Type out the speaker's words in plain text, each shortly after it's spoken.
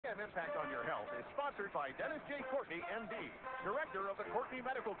Impact on Your Health is sponsored by Dennis J. Courtney, M.D., Director of the Courtney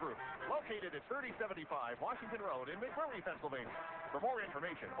Medical Group, located at 3075 Washington Road in McMurray, Pennsylvania. For more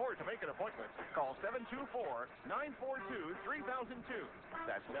information or to make an appointment, call 724-942-3002.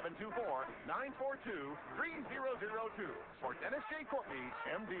 That's 724-942-3002 for Dennis J. Courtney,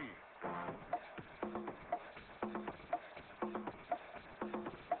 M.D.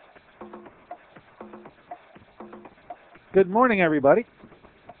 Good morning, everybody.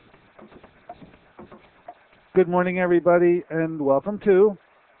 Good morning, everybody, and welcome to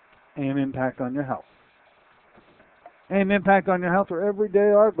AIM Impact on Your Health. AIM Impact on Your Health, where every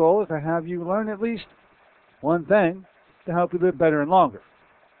day our goal is to have you learn at least one thing to help you live better and longer.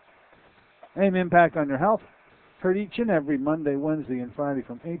 AIM Impact on Your Health, heard each and every Monday, Wednesday, and Friday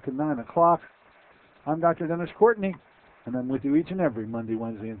from 8 to 9 o'clock. I'm Dr. Dennis Courtney, and I'm with you each and every Monday,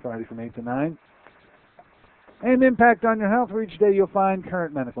 Wednesday, and Friday from 8 to 9. AIM Impact on Your Health, where each day you'll find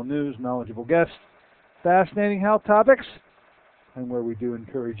current medical news, knowledgeable guests, fascinating health topics, and where we do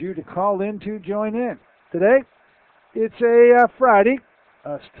encourage you to call in to join in. Today, it's a Friday,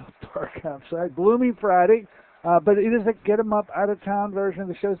 still dark outside, gloomy Friday, but it is a get 'em up, out of town version of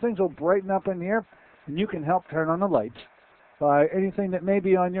the show. Things will brighten up in here, and you can help turn on the lights by anything that may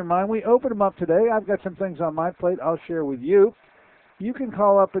be on your mind. We open them up today. I've got some things on my plate I'll share with you. You can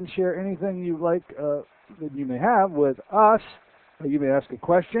call up and share anything you like that you may have with us. You may ask a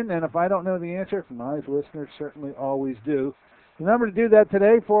question, and if I don't know the answer, my listeners certainly always do. The number to do that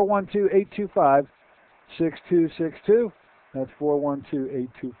today, 412-825-6262. That's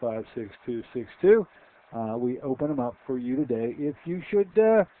 412-825-6262. We open them up for you today if you should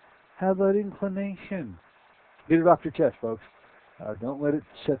have that inclination. Get it off your chest, folks. Don't let it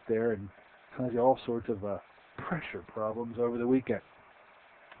sit there and cause you all sorts of pressure problems over the weekend.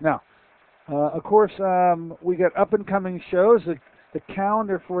 Now, of course, we got up-and-coming shows. The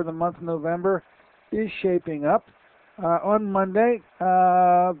calendar for the month of November is shaping up. On Monday,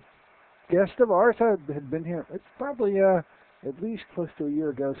 guest of ours had been here. It's probably at least close to a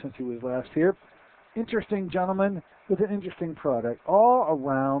year ago since he was last here. Interesting gentleman with an interesting product all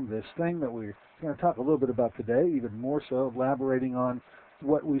around this thing that we're going to talk a little bit about today, even more so, elaborating on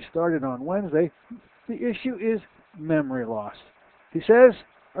what we started on Wednesday. The issue is memory loss. He says,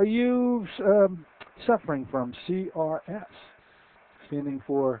 are you suffering from CRS? Standing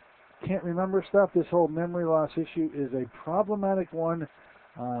for can't remember stuff. This whole memory loss issue is a problematic one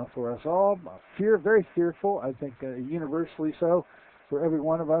for us all. Very fearful, I think universally so, for every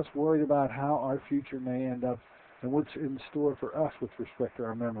one of us, worried about how our future may end up and what's in store for us with respect to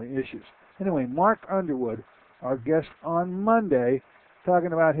our memory issues. Anyway, Mark Underwood, our guest on Monday,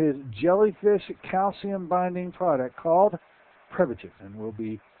 talking about his jellyfish calcium binding product called Prevagen, and we'll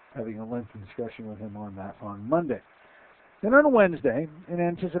be having a lengthy discussion with him on that on Monday. Then on Wednesday, in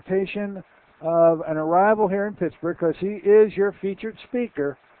anticipation of an arrival here in Pittsburgh, because he is your featured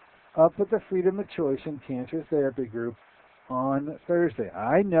speaker up at the Freedom of Choice and Cancer Therapy Group on Thursday.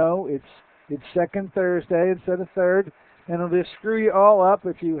 I know it's second Thursday instead of third, and it'll just screw you all up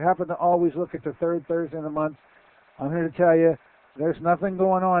if you happen to always look at the third Thursday of the month. I'm here to tell you there's nothing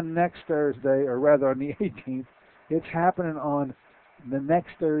going on next Thursday, or rather on the 18th. It's happening on the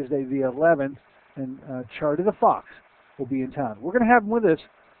next Thursday, the 11th, and Charlie the Fox will be in town. We're going to have him with us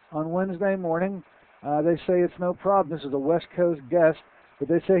on Wednesday morning. They say it's no problem. This is a West Coast guest, but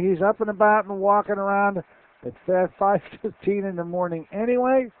they say he's up and about and walking around at 5:15 in the morning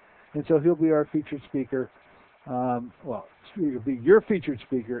anyway, and so he'll be our featured speaker. He'll be your featured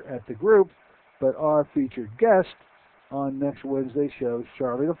speaker at the group, but our featured guest on next Wednesday's show is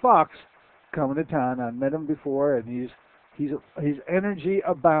Charlie the Fox, coming to town. I met him before, and he's energy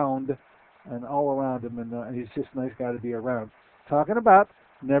abound and all around him, and he's just a nice guy to be around. Talking about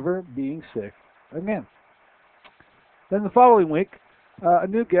never being sick again. Then the following week, a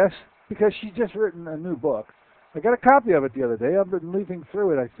new guest, because she's just written a new book. I got a copy of it the other day. I've been leafing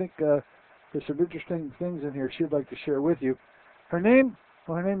through it. I think there's some interesting things in here she'd like to share with you. Her name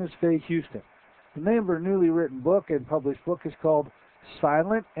is Faye Houston. The name of her newly written book and published book is called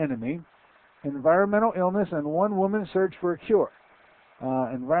Silent Enemy: Environmental Illness and One Woman's Search for a Cure.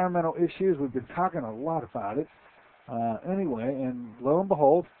 Environmental issues, we've been talking a lot about it. Anyway, and lo and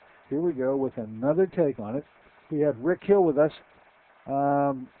behold, here we go with another take on it. We had Rick Hill with us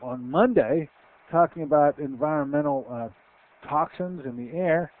on Monday talking about environmental toxins in the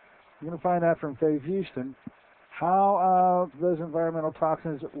air. You're going to find out from Faye Houston how those environmental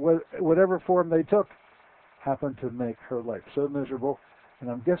toxins, whatever form they took, happened to make her life so miserable. And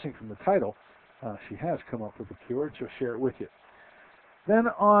I'm guessing from the title, she has come up with a cure, and she'll share it with you. Then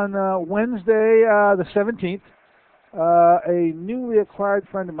on Wednesday, the 17th, a newly acquired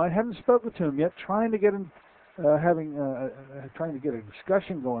friend of mine. Haven't spoken to him yet. Trying to get him, trying to get a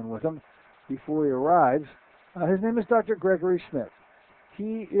discussion going with him before he arrives. His name is Dr. Gregory Smith.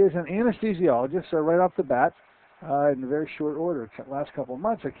 He is an anesthesiologist, so right off the bat, in a very short order, last couple of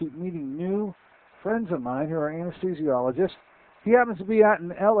months, I keep meeting new friends of mine who are anesthesiologists. He happens to be out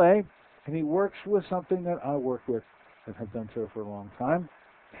in L.A., and he works with something that I work with and have done so for a long time,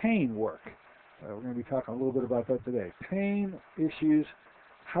 pain work. We're going to be talking a little bit about that today. Pain issues,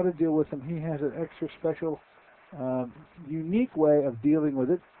 how to deal with them. He has an extra special, unique way of dealing with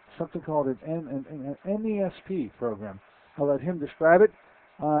it, something called an NESP program. I'll let him describe it.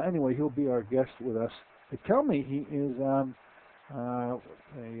 Anyway, he'll be our guest with us. They tell me he is an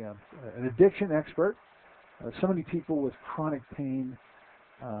addiction expert. So many people with chronic pain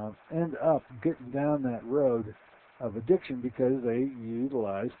end up getting down that road of addiction because they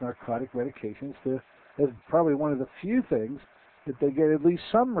utilize narcotic medications as probably one of the few things that they get at least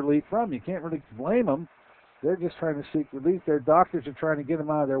some relief from. You can't really blame them. They're just trying to seek relief. Their doctors are trying to get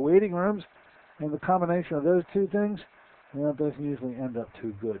them out of their waiting rooms, and the combination of those two things, it doesn't usually end up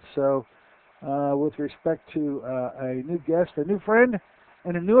too good. So with respect to a new guest, a new friend,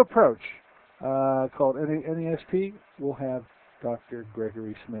 and a new approach called NESP, we'll have Dr.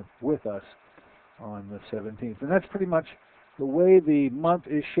 Gregory Smith with us on the 17th. And that's pretty much the way the month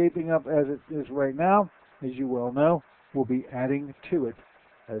is shaping up as it is right now. As you well know, we'll be adding to it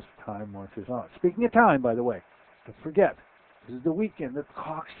as time marches on. Speaking of time, by the way, don't forget, this is the weekend that the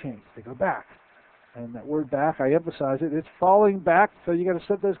clocks change. They go back. And that word back, I emphasize it, it's falling back, so you got to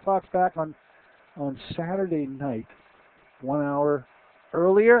set those clocks back on Saturday night, 1 hour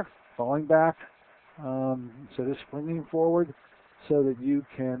earlier, falling back, so they're springing forward so that you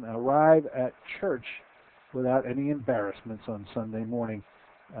can arrive at church without any embarrassments on Sunday morning.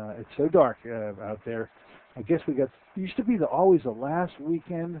 It's so dark out there. I guess used to be always the last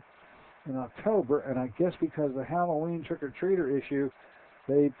weekend in October, and I guess because of the Halloween trick-or-treater issue,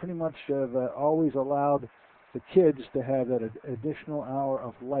 they pretty much have always allowed the kids to have that additional hour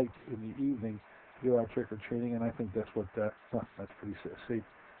of light in the evening to do our trick-or-treating, and I think that's that's pretty safe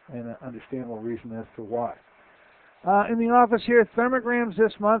and an understandable reason as to why. In the office here, thermograms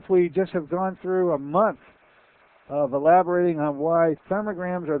this month. We just have gone through a month of elaborating on why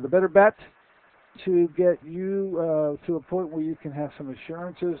thermograms are the better bet to get you to a point where you can have some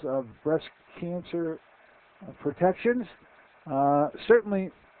assurances of breast cancer protections.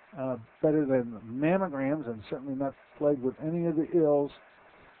 Certainly better than mammograms, and certainly not plagued with any of the ills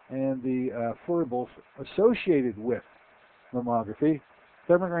and the foibles associated with mammography.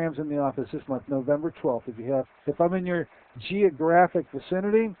 Thermograms in the office this month, November 12th. If I'm in your geographic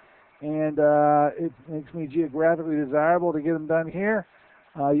vicinity and it makes me geographically desirable to get them done here,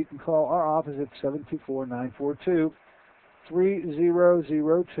 you can call our office at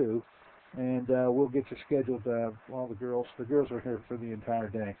 724-942-3002, and we'll get you scheduled. All the girls are here for the entire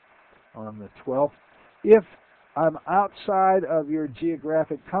day on the 12th. If I'm outside of your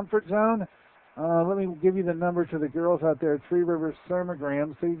geographic comfort zone, let me give you the number to the girls out there at Three Rivers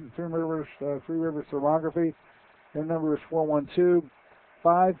Thermograms, Three Rivers Thermography. Their number is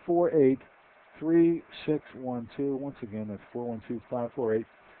 412-548-3612. Once again, that's 412-548-3612.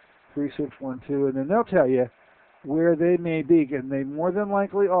 And then they'll tell you where they may be, and they more than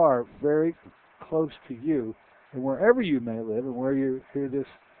likely are very close to you. And wherever you may live and where you hear this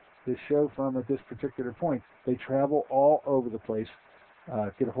show from at this particular point, they travel all over the place.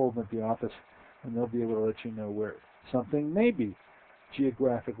 Get a hold of them at the office, and they'll be able to let you know where something may be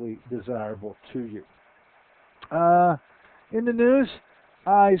geographically desirable to you. In the news,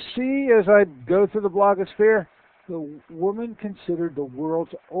 I see as I go through the blogosphere, the woman considered the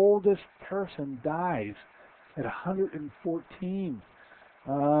world's oldest person dies at 114.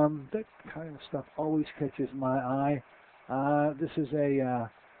 That kind of stuff always catches my eye. This is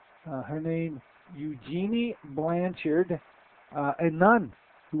her name, Eugenie Blanchard, a nun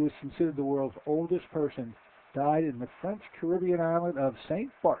who was considered the world's oldest person, died in the French Caribbean island of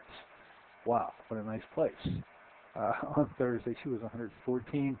St. Bart's. Wow, what a nice place. On Thursday, she was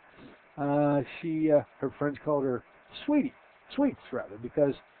 114. Her friends called her Sweets rather,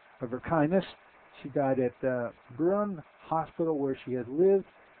 because of her kindness. She died at Brun Hospital, where she had lived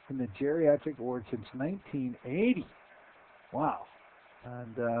in the geriatric ward since 1980. Wow.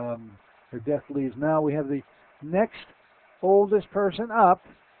 And her death leaves. Now we have the next oldest person up.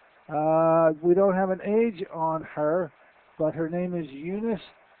 We don't have an age on her, but her name is Eunice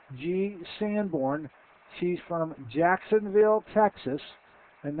G. Sanborn. She's from Jacksonville, Texas,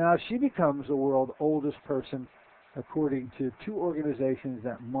 and now she becomes the world's oldest person, according to two organizations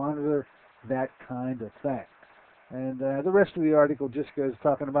that monitor that kind of thing. And the rest of the article just goes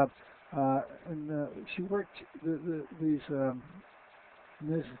talking about, she worked, Mrs.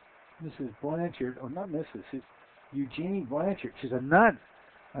 Blanchard, or not Mrs., she's Eugenie Blanchard. She's a nun.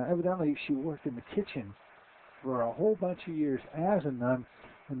 Evidently, she worked in the kitchen for a whole bunch of years as a nun,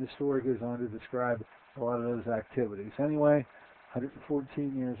 and the story goes on to describe a lot of those activities. Anyway,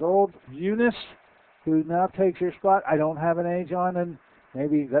 114 years old. Eunice, who now takes her spot. I don't have an age on, and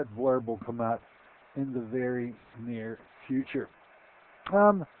maybe that blurb will come out in the very near future.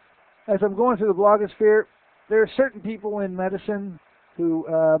 As I'm going through the blogosphere, there are certain people in medicine who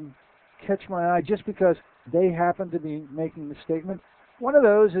catch my eye just because they happen to be making the statement. One of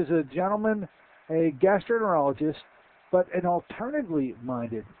those is a gentleman, a gastroenterologist, but an alternatively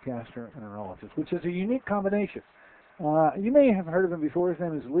minded gastroenterologist, which is a unique combination. You may have heard of him before. His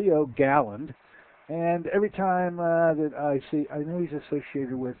name is Leo Galland. And every time that I see, I know he's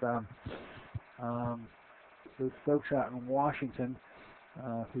associated with those folks out in Washington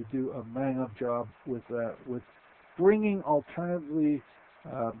who do a bang-up job with bringing alternative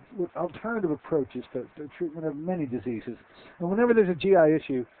approaches to the treatment of many diseases. And whenever there's a GI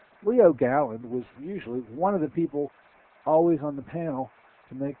issue, Leo Galland was usually one of the people always on the panel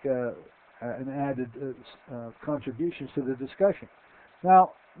to make an added contributions to the discussion.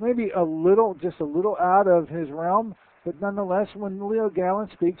 Now, maybe just a little out of his realm, but nonetheless, when Leo Galland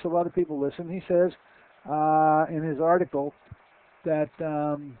speaks, a lot of people listen. He says in his article that,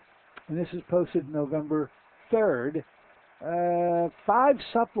 and this is posted November 3rd, 5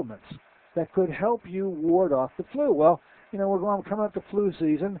 supplements that could help you ward off the flu. Well, we're going to come out the flu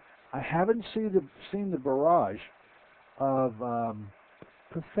season. I haven't seen the barrage of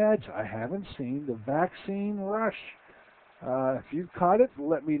PFEDs. I haven't seen the vaccine rush. If you've caught it,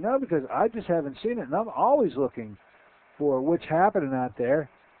 let me know, because I just haven't seen it, and I'm always looking for what's happening out there.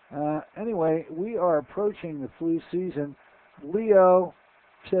 Anyway, we are approaching the flu season. Leo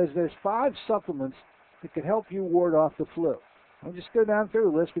says there's 5 supplements that can help you ward off the flu. I'll just go down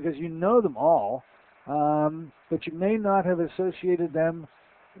through the list because you know them all, but you may not have associated them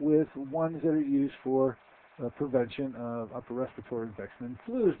with ones that are used for prevention of upper respiratory infection and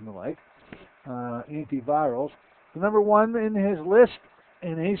flus and the like, antivirals. The number 1 in his list,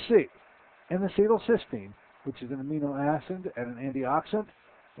 NAC, N-acetylcysteine, which is an amino acid and an antioxidant,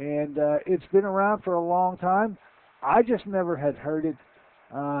 and it's been around for a long time. I just never had heard it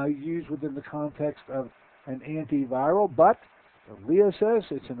used within the context of an antiviral, but Leo says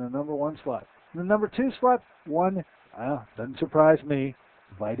it's in the number 1 slot. In the number 2 slot, doesn't surprise me,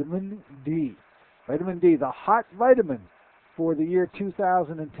 vitamin D. Vitamin D, the hot vitamin for the year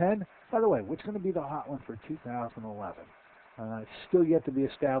 2010. By the way, what's going to be the hot one for 2011? It's still yet to be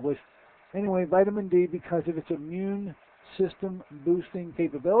established. Anyway, vitamin D, because of its immune system boosting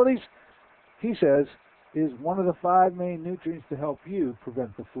capabilities, he says, is one of the 5 main nutrients to help you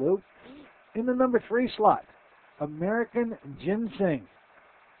prevent the flu. In the number 3 slot, American ginseng.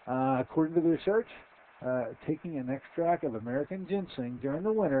 According to the research, taking an extract of American ginseng during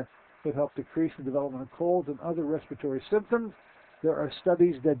the winter could help decrease the development of colds and other respiratory symptoms. There are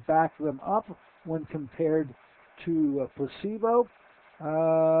studies that back them up when compared to placebo.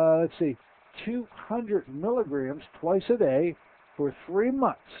 Let's see, 200 milligrams twice a day for 3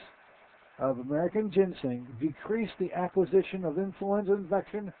 months of American ginseng decreased the acquisition of influenza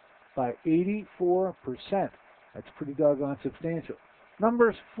infection by 84%. That's pretty doggone substantial.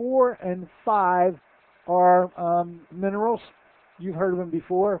 Numbers 4 and 5 are minerals. You've heard of them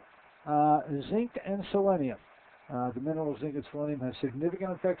before. Zinc and selenium. The mineral zinc and selenium has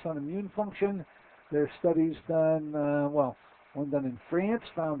significant effects on immune function. There are studies done, one done in France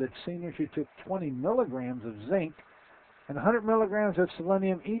found that seniors who took 20 milligrams of zinc and 100 milligrams of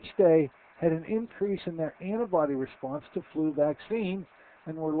selenium each day had an increase in their antibody response to flu vaccine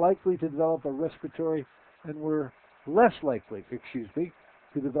and were less likely to develop a respiratory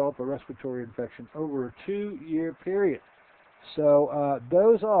infection over a 2-year period. So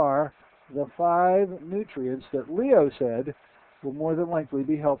those are the 5 nutrients that Leo said will more than likely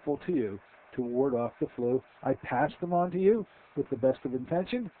be helpful to you to ward off the flu. I passed them on to you with the best of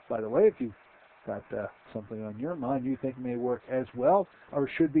intention. By the way, if you've got something on your mind you think may work as well or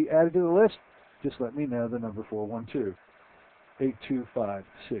should be added to the list, just let me know. The number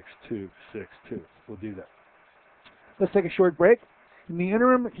 412-825-6262. We'll do that. Let's take a short break. In the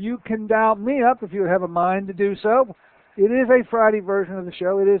interim, you can dial me up if you have a mind to do so. It is a Friday version of the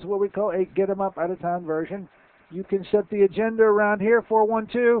show. It is what we call a Get 'em Up Out of Town version. You can set the agenda around here,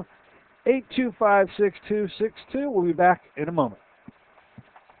 412-825-6262. We'll be back in a moment.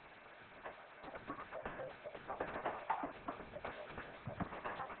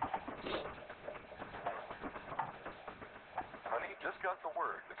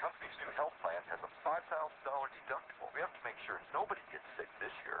 company's new health plan has a $5,000 deductible. We have to make sure nobody gets sick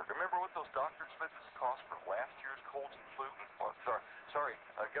this year. Remember what those doctor's visits cost for last year's colds and flu? Oh, sorry,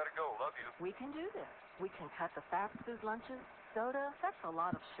 I gotta go. Love you. We can do this. We can cut the fast food lunches. Soda, that's a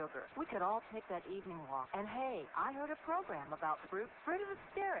lot of sugar. We could all take that evening walk. And hey, I heard a program about fruit. Fruit of the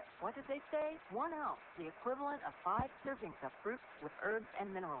spirit. What did they say? 1 ounce, the equivalent of 5 servings of fruit with herbs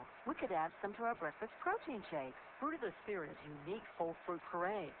and minerals. We could add some to our breakfast protein shake. Fruit of the Spirit is unique whole fruit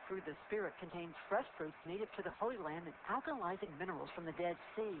puree. Fruit of the Spirit contains fresh fruits native to the Holy Land and alkalizing minerals from the Dead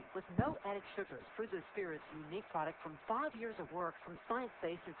Sea with no added sugars. Fruit of the Spirit's unique product from 5 years of work from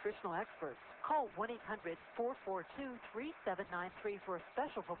science-based nutritional experts. Call 1-800-442-3793 for a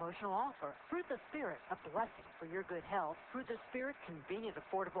special promotional offer. Fruit of the Spirit, a blessing for your good health. Fruit of the Spirit, convenient,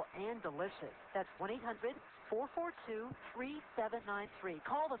 affordable, and delicious. That's 1-800-442-3793.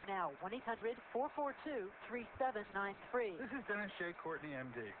 Call them now, 1-800-442-3793. This is Dennis J. Courtney,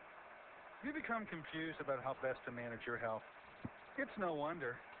 MD. Have you become confused about how best to manage your health? It's no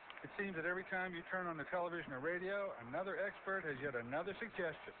wonder. It seems that every time you turn on the television or radio, another expert has yet another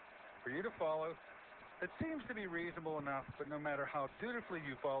suggestion for you to follow that seems to be reasonable enough, but no matter how dutifully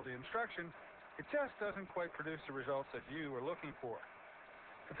you follow the instruction, it just doesn't quite produce the results that you are looking for.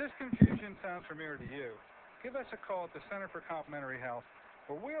 If this confusion sounds familiar to you, give us a call at the Center for Complementary Health,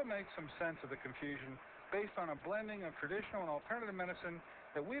 where we'll make some sense of the confusion based on a blending of traditional and alternative medicine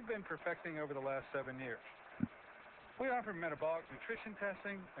that we've been perfecting over the last 7 years. We offer metabolic nutrition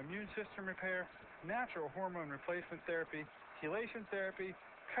testing, immune system repair, natural hormone replacement therapy, chelation therapy,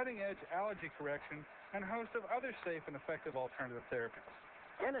 cutting-edge allergy correction, and a host of other safe and effective alternative therapies.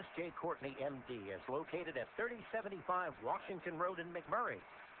 Dennis J. Courtney, MD, is located at 3075 Washington Road in McMurray.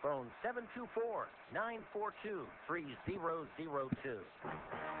 Phone 724-942-3002.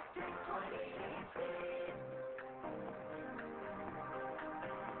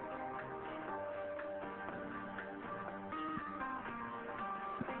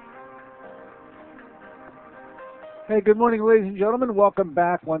 Hey, good morning, ladies and gentlemen. Welcome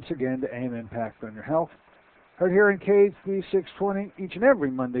back once again to AM Impact on Your Health. Heard here in KHB 620 each and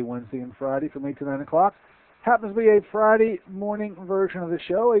every Monday, Wednesday, and Friday from 8 to 9 o'clock. Happens to be a Friday morning version of the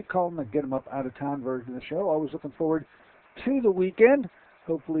show, a call them the get them up out of town version of the show. Always looking forward to the weekend.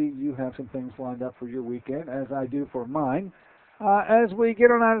 Hopefully you have some things lined up for your weekend, as I do for mine. As we get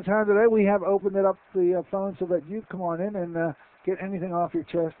on out of town today, we have opened it up the phone so that you come on in and get anything off your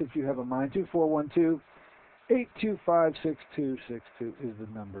chest that you have a mind to. 412-825-6262 is the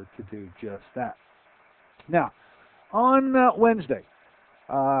number to do just that. Now, on Wednesday,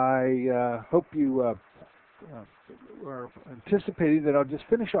 I hope you are anticipating that I'll just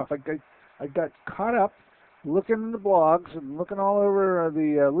finish off. I got caught up looking in the blogs and looking all over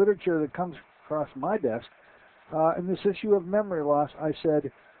the literature that comes across my desk. And this issue of memory loss, I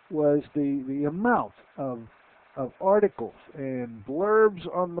said, was the amount of articles and blurbs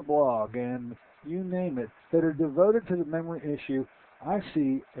on the blog and you name it that are devoted to the memory issue. I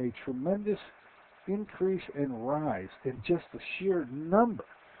see a tremendous increase and rise in just the sheer number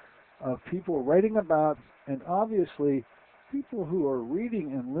of people writing about, and obviously people who are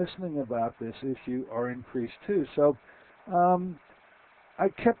reading and listening about this issue are increased too. So I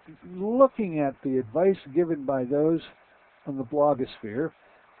kept looking at the advice given by those on the blogosphere,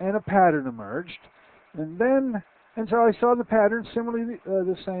 and a pattern emerged. And so I saw the pattern similarly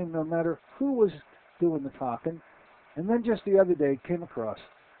the same no matter who was doing the talking. And then just the other day came across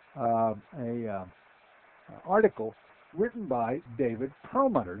an article written by David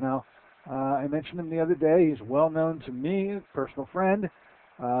Perlmutter. Now, I mentioned him the other day. He's well known to me, personal friend,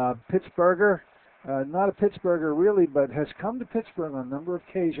 Pittsburgher. Not a Pittsburgher really, but has come to Pittsburgh on a number of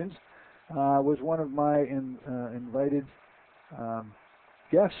occasions. Was one of my invited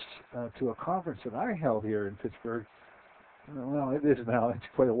guests to a conference that I held here in Pittsburgh. Well, it is now. It's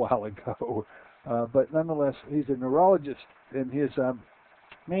quite a while ago. But nonetheless, he's a neurologist, and his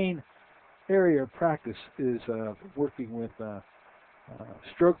main area of practice is working with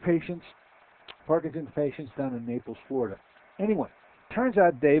stroke patients, Parkinson's patients down in Naples, Florida. Anyway, turns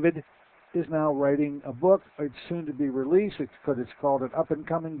out David is now writing a book. It's soon to be released. It's called an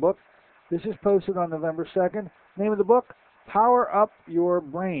up-and-coming book. This is posted on November 2nd. Name of the book, Power Up Your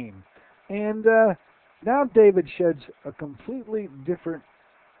Brain. And now David sheds a completely different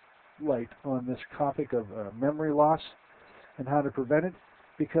light on this topic of memory loss and how to prevent it,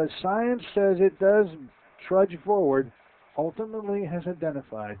 because science says it does trudge forward, ultimately has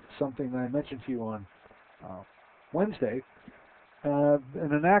identified something that I mentioned to you on Wednesday. And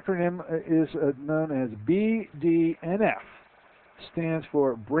an acronym is known as BDNF. Stands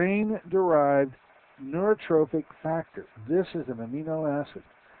for Brain-Derived Neurotrophic Factor. This is an amino acid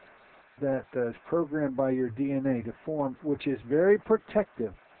that is programmed by your DNA to form, which is very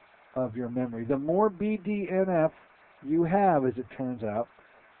protective of your memory. The more BDNF you have, as it turns out,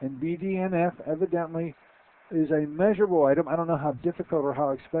 and BDNF evidently is a measurable item. I don't know how difficult or how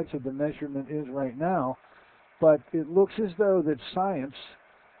expensive the measurement is right now, but it looks as though that science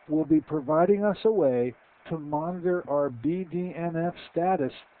will be providing us a way to monitor our BDNF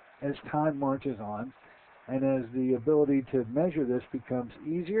status as time marches on, and as the ability to measure this becomes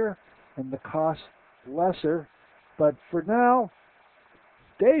easier and the cost lesser. But for now,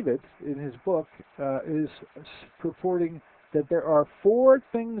 David, in his book, is purporting that there are 4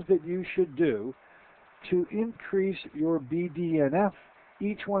 things that you should do to increase your BDNF.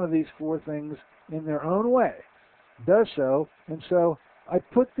 Each one of these 4 things, in their own way, does so. And so I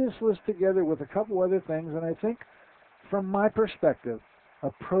put this list together with a couple other things, and I think, from my perspective, a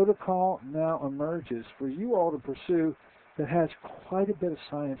protocol now emerges for you all to pursue that has quite a bit of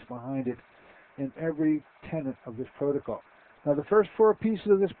science behind it in every tenet of this protocol. Now, the first 4 pieces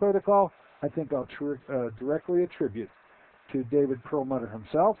of this protocol, I think I'll directly attribute to David Perlmutter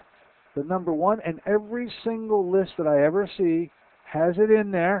himself. The number 1, and every single list that I ever see has it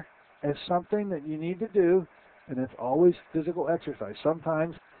in there as something that you need to do, and it's always physical exercise.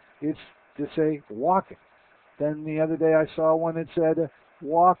 Sometimes it's to say walking. Then the other day I saw one that said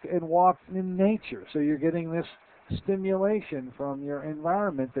walk in nature. So you're getting this stimulation from your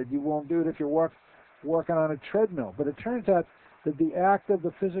environment that you won't do it if you're working on a treadmill. But it turns out that the act of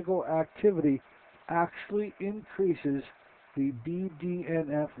the physical activity actually increases the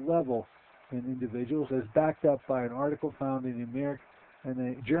BDNF level in individuals, as backed up by an article found in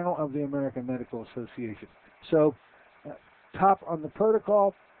the Journal of the American Medical Association. So, top on the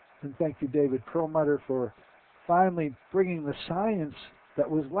protocol, and thank you, David Perlmutter, for finally bringing the science that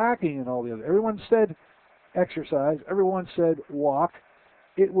was lacking in all the other. Everyone said exercise, everyone said walk.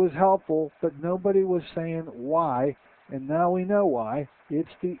 It was helpful, but nobody was saying why, and now we know why. It's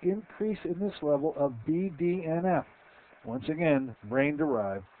the increase in this level of BDNF. Once again,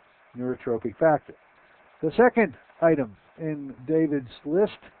 brain-derived neurotropic factor. The second item in David's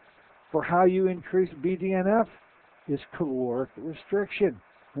list for how you increase BDNF is caloric restriction.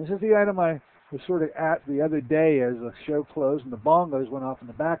 This is the item I was sort of at the other day as the show closed and the bongos went off in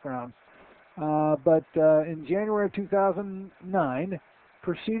the background. But in January of 2009,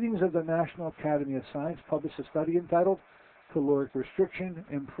 Proceedings of the National Academy of Science published a study entitled Caloric Restriction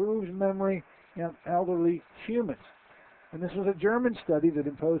Improves Memory in Elderly Humans. And this was a German study that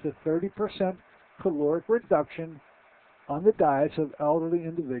imposed a 30% caloric reduction on the diets of elderly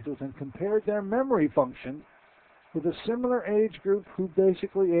individuals and compared their memory function with a similar age group who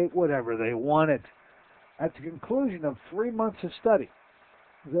basically ate whatever they wanted. At the conclusion of 3 months of study,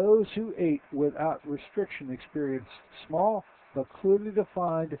 those who ate without restriction experienced small but clearly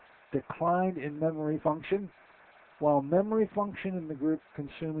defined decline in memory function, while memory function in the group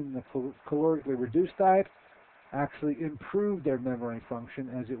consuming the calorically reduced diet actually improved their memory function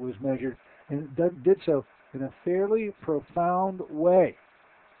as it was measured, and it did so in a fairly profound way.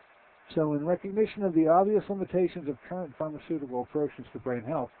 So in recognition of the obvious limitations of current pharmaceutical approaches to brain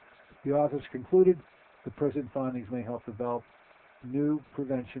health, the authors concluded the present findings may help develop new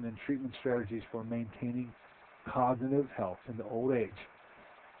prevention and treatment strategies for maintaining cognitive health into old age.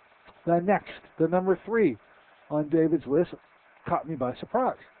 Now next, the number 3 on David's list caught me by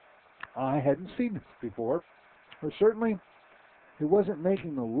surprise. I hadn't seen this before, or certainly it wasn't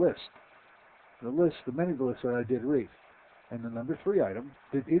making the list. Many of the lists that I did read. And the number 3 item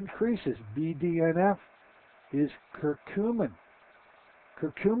that increases BDNF is curcumin.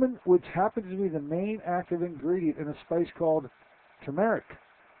 Curcumin, which happens to be the main active ingredient in a spice called turmeric,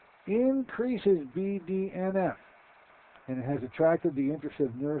 increases BDNF, and it has attracted the interest of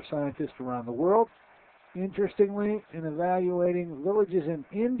neuroscientists around the world. Interestingly, in evaluating villages in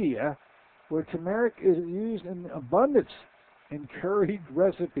India where turmeric is used in abundance in curried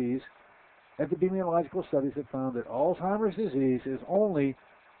recipes, epidemiological studies have found that Alzheimer's disease is only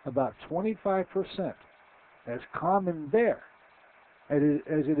about 25% as common there as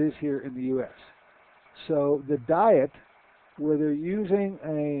it is here in the U.S. So the diet, where they're using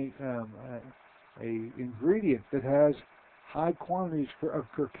a ingredient that has high quantities of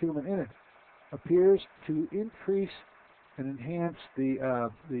curcumin in it, appears to increase and enhance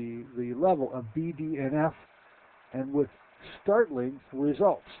the level of BDNF, and with startling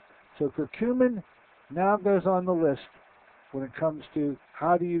results. So curcumin now goes on the list when it comes to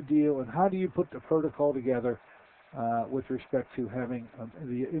how do you deal and how do you put the protocol together with respect to having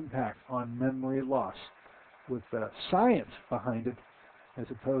the impact on memory loss, with science behind it as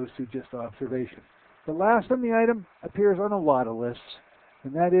opposed to just observation. The last on the item appears on a lot of lists,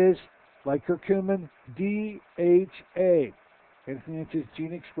 and that is like curcumin, DHA enhances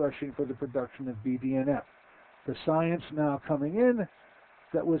gene expression for the production of BDNF. The science now coming in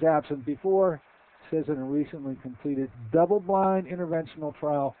that was absent before says in a recently completed double-blind interventional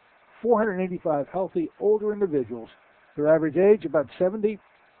trial, 485 healthy older individuals, their average age about 70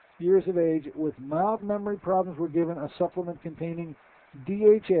 years of age, with mild memory problems were given a supplement containing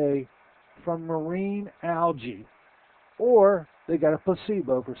DHA from marine algae, or they got a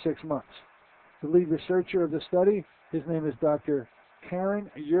placebo for 6 months. The lead researcher of the study, his name is Dr. Karen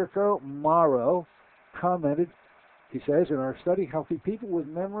Yurko-Morrow, commented, he says, in our study, healthy people with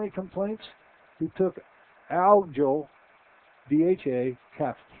memory complaints who took algal DHA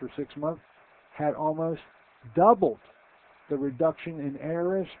capsules for 6 months had almost doubled the reduction in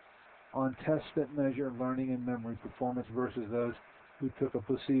errors on tests that measure learning and memory performance versus those who took a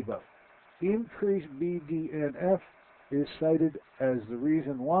placebo. Increased BDNF is cited as the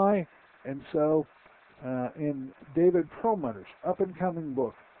reason why, and so in David Perlmutter's up-and-coming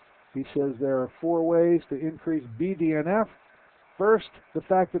book, he says there are 4 ways to increase BDNF. First, the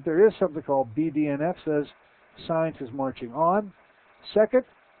fact that there is something called BDNF says science is marching on. Second,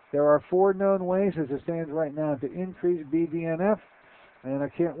 there are 4 known ways as it stands right now to increase BDNF, and I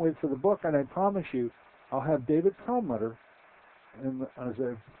can't wait for the book, and I promise you I'll have David Perlmutter as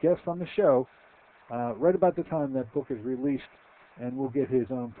a guest on the show right about the time that book is released, and we'll get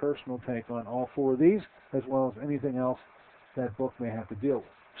his own personal take on all 4 of these, as well as anything else that book may have to deal with.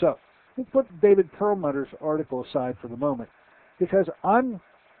 So, let's put David Perlmutter's article aside for the moment, because I'm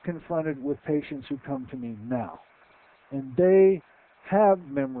confronted with patients who come to me now, and they have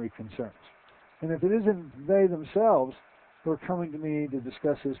memory concerns. And if it isn't they themselves who are coming to me to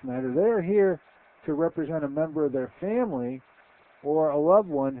discuss this matter, they are here to represent a member of their family or a loved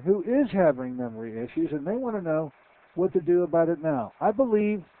one who is having memory issues, and they want to know what to do about it now. I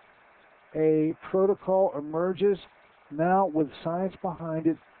believe a protocol emerges now with science behind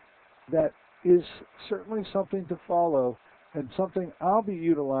it that is certainly something to follow and something I'll be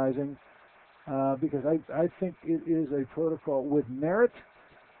utilizing because I think it is a protocol with merit,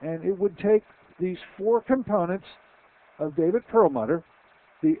 and it would take these 4 components of David Perlmutter,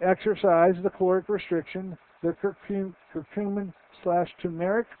 the exercise, the caloric restriction, the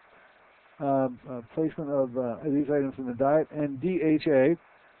curcumin/turmeric placement of these items in the diet, and DHA,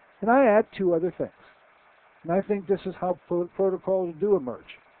 and I add 2 other things. And I think this is how protocols do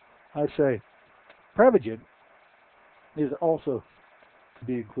emerge. I say Prevagen is also to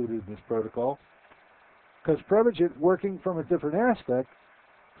be included in this protocol, because Prevagen, working from a different aspect,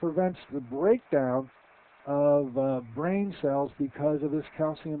 prevents the breakdown of brain cells because of this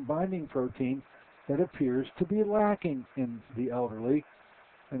calcium binding protein that appears to be lacking in the elderly,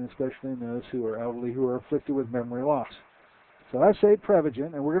 and especially in those who are elderly who are afflicted with memory loss. So I say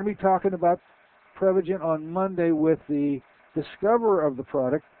Prevagen, and we're going to be talking about Prevagen on Monday with the discoverer of the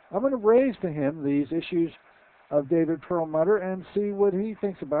product. I'm going to raise to him these issues of David Perlmutter and see what he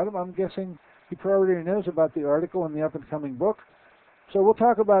thinks about them. I'm guessing he probably already knows about the article in the up-and-coming book. So we'll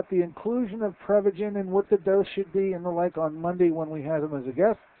talk about the inclusion of Prevagen and what the dose should be and the like on Monday when we have him as a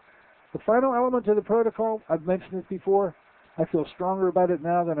guest. The final element of the protocol, I've mentioned it before. I feel stronger about it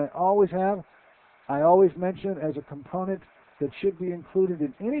now than I always have. I always mention it as a component that should be included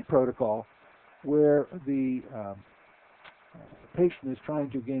in any protocol where the patient is trying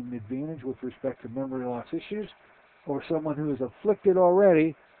to gain an advantage with respect to memory loss issues, or someone who is afflicted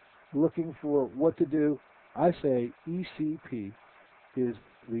already looking for what to do. I say ECP is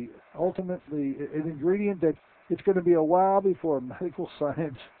the ultimately an ingredient that it's going to be a while before medical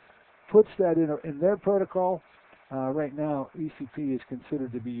science puts that in their protocol. Right now, ECP is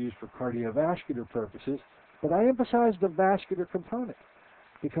considered to be used for cardiovascular purposes, but I emphasize the vascular component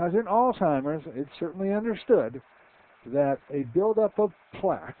because in Alzheimer's, it's certainly understood that a buildup of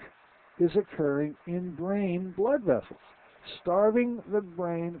plaque is occurring in brain blood vessels, starving the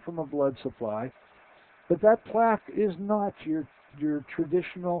brain from a blood supply. But that plaque is not your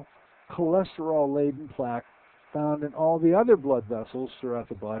traditional cholesterol-laden plaque found in all the other blood vessels throughout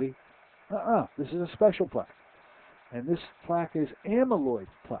the body. This is a special plaque. And this plaque is amyloid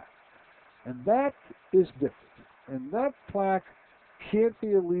plaque. And that is different. And that plaque can't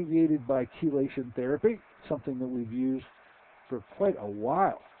be alleviated by chelation therapy, something that we've used for quite a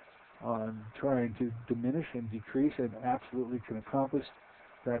while on trying to diminish and decrease, and absolutely can accomplish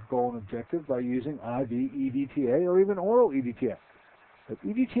that goal and objective by using IV EDTA or even oral EDTA. But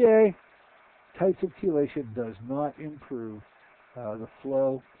EDTA types of chelation does not improve the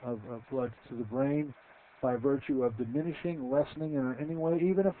flow of blood to the brain by virtue of diminishing, lessening, and in any way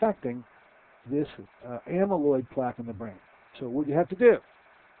even affecting this amyloid plaque in the brain. So what you have to do,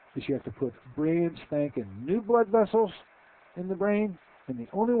 is you have to put brand spanking new blood vessels in the brain, and the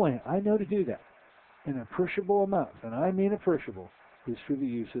only way I know to do that in appreciable amounts, and I mean appreciable, is through the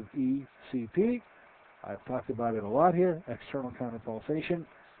use of ECP. I've talked about it a lot here, external counterpulsation.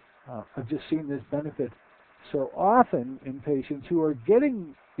 I've just seen this benefit so often in patients who are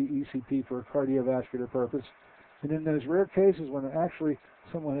getting the ECP for a cardiovascular purpose, and in those rare cases when actually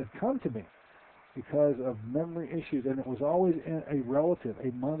someone had come to me because of memory issues, and it was always a relative,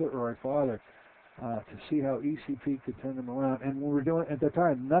 a mother or a father, to see how ECP could turn them around. And when we were doing at the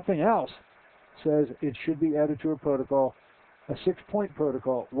time, nothing else says it should be added to a protocol, a 6-point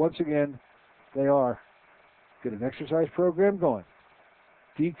protocol. Once again, they are get an exercise program going,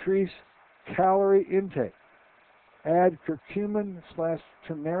 decrease calorie intake, add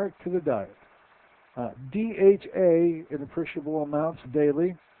curcumin/turmeric to the diet, DHA in appreciable amounts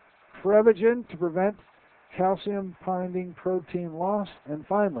daily, Prevagen to prevent calcium-binding protein loss, and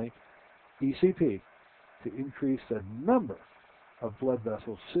finally, ECP to increase the number of blood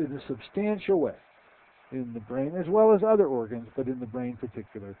vessels in a substantial way in the brain, as well as other organs, but in the brain in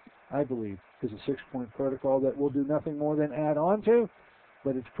particular, I believe, is a 6-point protocol that will do nothing more than add on to,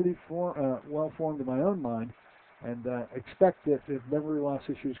 but it's pretty well formed in my own mind, and expect that if memory loss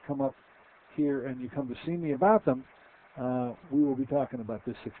issues come up here and you come to see me about them, we will be talking about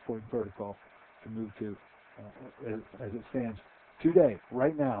this 6-point protocol to move to as it stands today,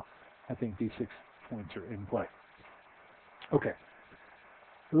 right now. I think these 6 points are in play. Okay,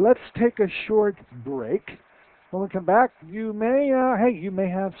 let's take a short break. When we come back, you may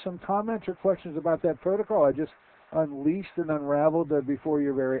have some comments or questions about that protocol I just unleashed and unraveled before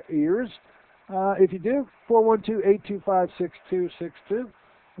your very ears. If you do, 412-825-6262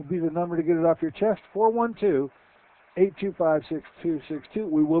 will be the number to get it off your chest. 412-825-6262.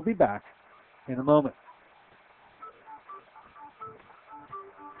 We will be back in a moment.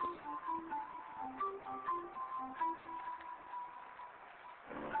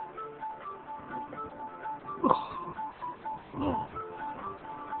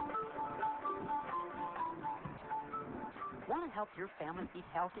 Want to help your family eat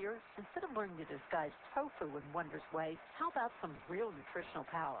healthier? Instead of learning to disguise tofu in wondrous ways, how about some real nutritional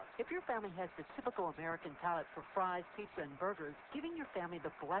power? If your family has the typical American palate for fries, pizza, and burgers, giving your family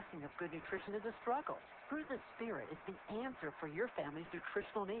the blessing of good nutrition is a struggle. Fruit of the Spirit is the answer for your family's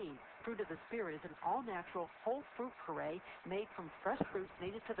nutritional needs. Fruit of the Spirit is an all-natural, whole fruit puree made from fresh fruits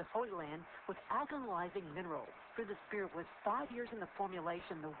native to the Holy Land with alkalizing minerals. Fruit of the Spirit was 5 years in the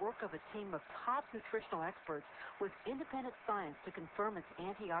formulation, the work of a team of top nutritional experts with independent science to confirm its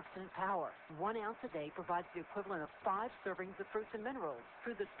antioxidant power. 1 ounce a day provides the equivalent of 5 servings of fruits and minerals.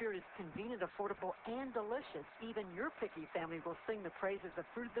 Fruit of the Spirit is convenient, affordable, and delicious. Even your picky family will sing the praises of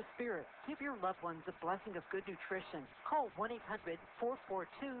Fruit of the Spirit. Give your loved ones a blessing of good nutrition. Call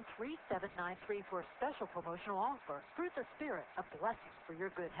 1-800-442-3793 for a special promotional offer. Fruit of the Spirit, a blessing for your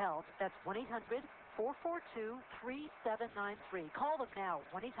good health. That's 1-800-442-3793. Call them now,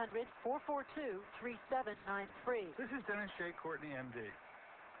 1-800-442-3793. This is Dennis J. Courtney, MD.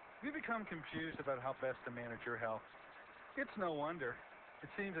 Have you become confused about how best to manage your health? It's no wonder. It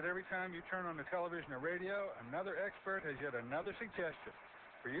seems that every time you turn on the television or radio, another expert has yet another suggestion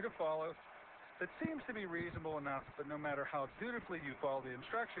for you to follow that seems to be reasonable enough, but no matter how dutifully you follow the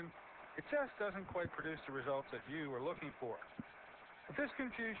instruction, it just doesn't quite produce the results that you are looking for. If this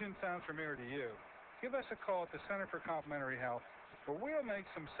confusion sounds familiar to you, give us a call at the Center for Complementary Health, where we'll make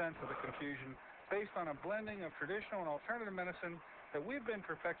some sense of the confusion based on a blending of traditional and alternative medicine that we've been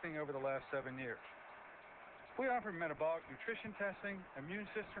perfecting over the last 7 years. We offer metabolic nutrition testing, immune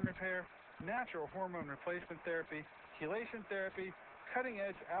system repair, natural hormone replacement therapy, chelation therapy,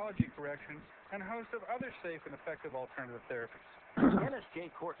 cutting-edge allergy correction, and a host of other safe and effective alternative therapies. Dennis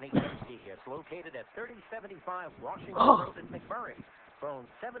J. Courtney, MD, is located at 3075 Washington Road in McMurray. Phone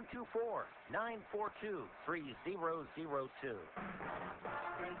 724-942-3002.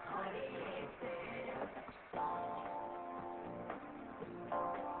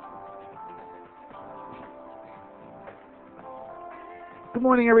 Good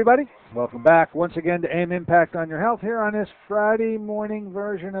morning, everybody. Welcome back once again to AIM Impact on Your Health here on this Friday morning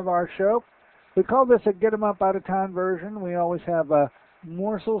version of our show. We call this a Get 'em Up Out of Town version. We always have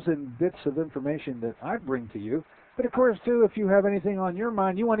morsels and bits of information that I bring to you. But of course, too, if you have anything on your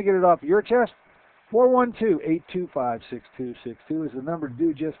mind, you want to get it off your chest, 412-825-6262 is the number to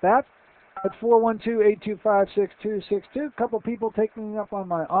do just that. That's 412-825-6262. A couple people taking up on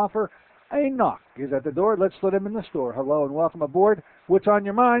my offer. A knock is at the door. Let's let him in the store. Hello and welcome aboard. What's on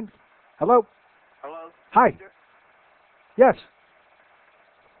your mind? Hello? Hello? Hi. Yes.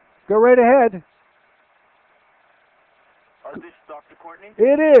 Go right ahead. This is Dr. Courtney?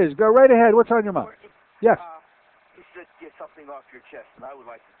 It is. Go right ahead. What's on your mind? Courtney, Yes. you should get something off your chest, and I would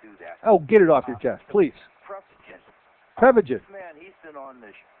like to do that. Oh, get it off your chest, please. Prevagen. Prevagen. This man, he's been on the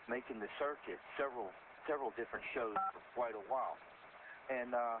making the circuit, several different shows for quite a while.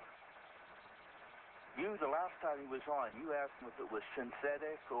 And the last time he was on, you asked him if it was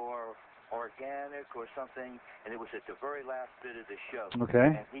synthetic or organic or something, and it was at the very last bit of the show.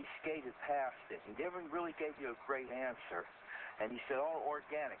 Okay. And he skated past it. He never really gave you a great answer. And he said, oh,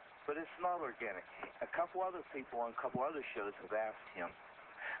 organic. But it's not organic. A couple other people on a couple other shows have asked him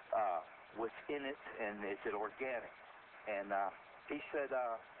what's in it and is it organic. And he said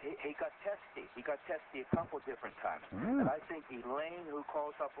he got testy. He got testy a couple different times. And I think Elaine, who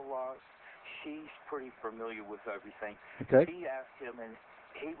calls up a lot, she's pretty familiar with everything. Okay. She asked him, and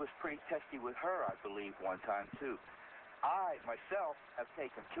he was pretty testy with her, I believe, one time, too. I, myself, have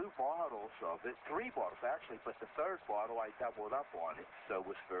taken 2 bottles of it, 3 bottles, actually, but the 3rd bottle I doubled up on it, so it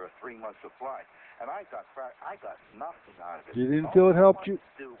was for a 3-month supply. And I got nothing out of it. You didn't feel it helped you? All I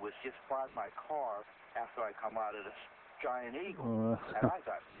wanted to do was just find my car after I come out of this Giant Eagle, and I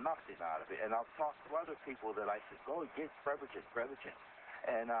got nothing out of it. And I've talked to other people that I said, go get Prevagen,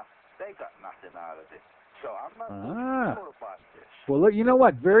 and they got nothing out of it. So I'm not really sure about this. Well, look, you know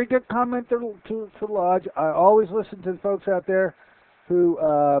what? Very good comment to Lodge. I always listen to the folks out there who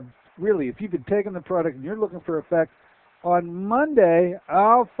really, if you've been taking the product and you're looking for effect, on Monday,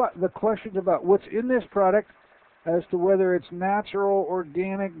 the questions about what's in this product as to whether it's natural,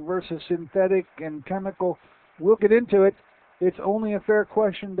 organic versus synthetic and chemical, we'll get into it. It's only a fair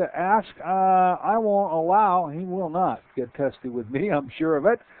question to ask. I won't allow, he will not get testy with me, I'm sure of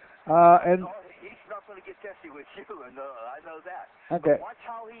it. And he's not going to get testy with you, and I know that. Okay. But watch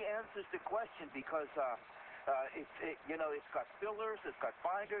how he answers the question, because it's got fillers, it's got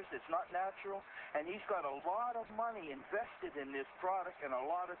binders, it's not natural, and he's got a lot of money invested in this product and a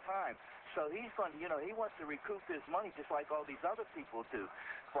lot of time. So he's going to, he wants to recoup his money just like all these other people do.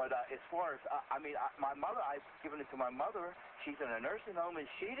 But as far as, my mother, I've given it to my mother. She's in a nursing home, and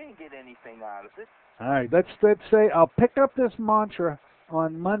she didn't get anything out of it. All right, let's say I'll pick up this mantra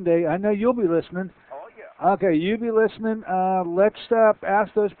on Monday. I know you'll be listening. Oh, yeah. Okay, you be listening. Let's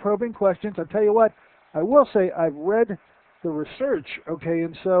ask those probing questions. I'll tell you what, I will say I've read the research, okay,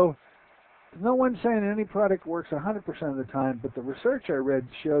 and so no one's saying any product works 100% of the time, but the research I read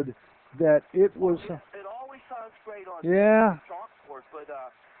showed that it was... It always sounds great on chalkboard, but,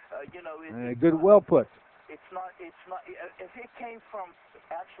 good, well put. It's not, if it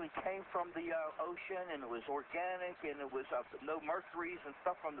actually came from the ocean, and it was organic, and it was no mercuries and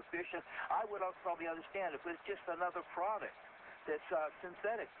stuff from the fish, I would probably understand it, but it's just another product that's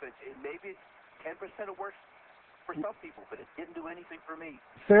synthetic. But maybe 10% it works for some people, but it didn't do anything for me.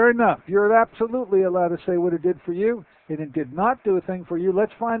 Fair enough. You're absolutely allowed to say what it did for you, and it did not do a thing for you.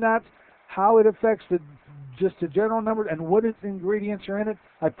 Let's find out how it affects just the general number and what ingredients are in it.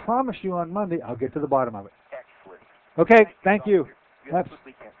 I promise you on Monday I'll get to the bottom of it. Excellent. Okay, thank you. Have a good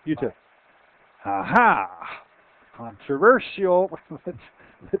weekend. You too. Bye. Aha! Controversial.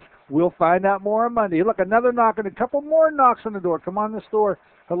 We'll find out more on Monday. Look, another knock and a couple more knocks on the door. Come on this door.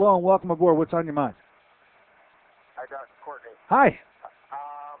 Hello and welcome aboard. What's on your mind? Hi, Dr. Courtney. Hi.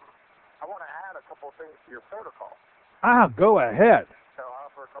 I want to add a couple of things to your protocol. Go ahead. So I'll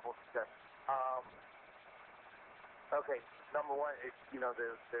offer a couple of suggestions. Okay, number one,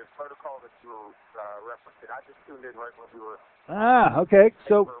 the protocol that you were referencing. I just tuned in right when you were. Okay.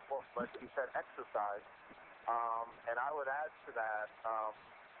 So. But you said exercise, and I would add to that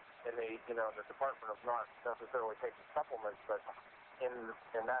in the department of not necessarily taking supplements, but in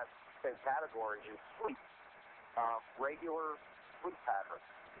that same category is sleep. Regular sleep patterns.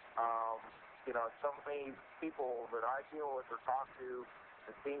 So many people that I deal with or talk to,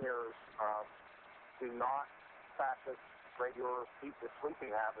 the seniors, do not practice regular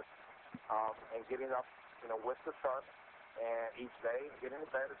sleeping habits, and getting up, with the sun and each day, getting to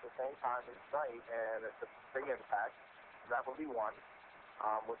bed at the same time each night, and it's a big impact. That would be one,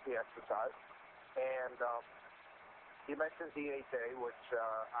 with the exercise. And you mentioned DHA, which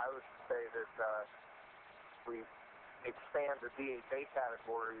I would say that we expand the DHA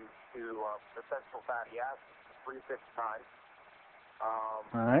category to essential fatty acids 3-6 times. All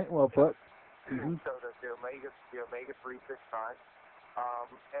right, well put. So that the omega-3 6 times.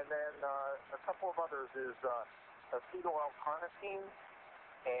 And then a couple of others is acetyl L-carnitine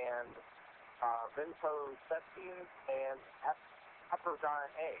and vinpocetine and heparidine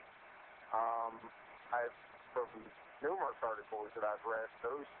A. From numerous articles that I've read,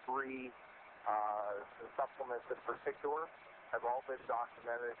 those 3 supplements in particular have all been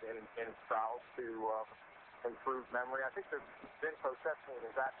documented in trials to improved memory. I think the vinpocetine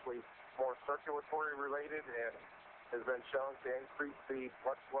is actually more circulatory related and has been shown to increase the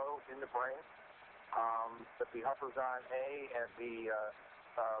blood flow in the brain. But the huperzine A and the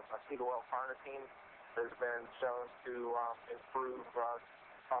acetyl-L-carnitine has been shown to improve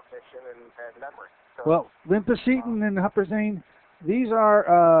cognition and memory. So, well, vinpocetine and huperzine, these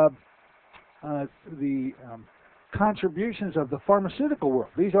are the contributions of the pharmaceutical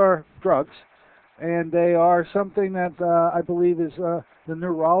world. These are drugs, and they are something that I believe is the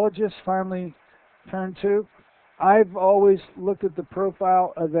neurologists finally turned to. I've always looked at the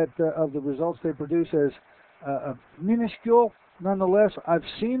profile of the results they produce as minuscule. Nonetheless, I've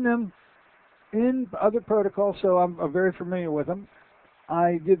seen them in other protocols, so I'm very familiar with them.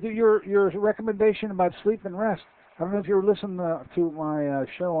 I did your recommendation about sleep and rest. I don't know if you were listening to my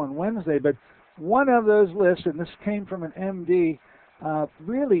show on Wednesday, but one of those lists, and this came from an MD,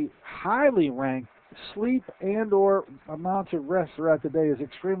 really highly ranked sleep and or amounts of rest throughout the day is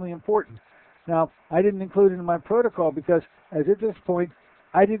extremely important. Now, I didn't include it in my protocol because, as at this point,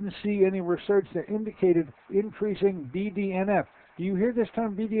 I didn't see any research that indicated increasing BDNF. Do you hear this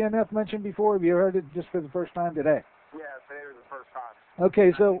term BDNF mentioned before? Have you heard it just for the first time today? yeah, today was the first time.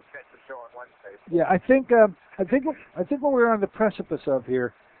 Okay, so I catch the show on Wednesday. yeah, I think what we're on the precipice of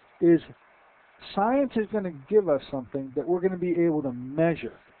here is science is going to give us something that we're going to be able to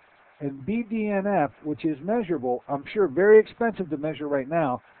measure. And BDNF, which is measurable, I'm sure very expensive to measure right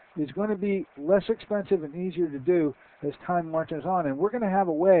now, is going to be less expensive and easier to do as time marches on. And we're going to have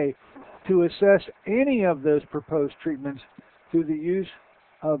a way to assess any of those proposed treatments through the use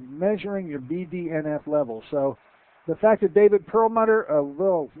of measuring your BDNF level. So the fact that David Perlmutter, a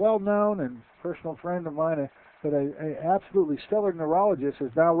well-known and personal friend of mine, but an absolutely stellar neurologist,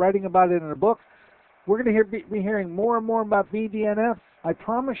 is now writing about it in a book, we're going to be hearing more and more about BDNF. I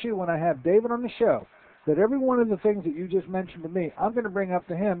promise you, when I have David on the show, that every one of the things that you just mentioned to me, I'm going to bring up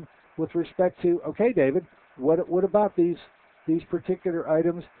to him with respect to, okay, David, what about these particular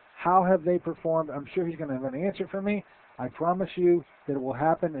items? How have they performed? I'm sure he's going to have an answer for me. I promise you that it will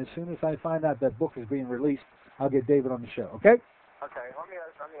happen as soon as I find out that book is being released. I'll get David on the show, okay? Okay, let me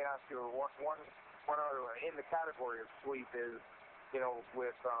ask you one other one. In the category of sleep is,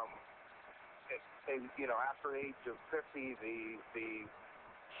 with after the age of 50, the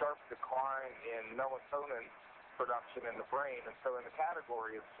sharp decline in melatonin production in the brain, and so in the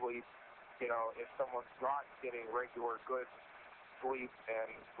category of sleep, if someone's not getting regular good sleep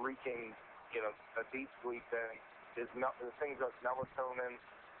and reaching, a deep sleep, then the things like melatonin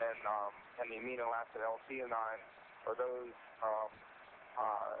and the amino acid L-theanine, are those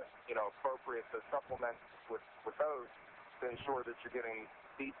appropriate to supplement with those to ensure that you're getting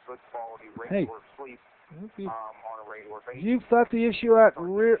deep, good quality regular sleep on a regular basis. You've thought the issue out.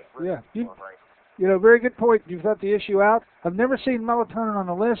 Very good point. You've thought the issue out. I've never seen melatonin on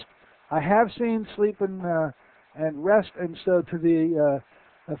the list. I have seen sleep and rest, and so to the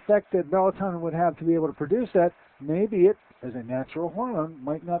effect that melatonin would have to be able to produce that, maybe it, as a natural hormone,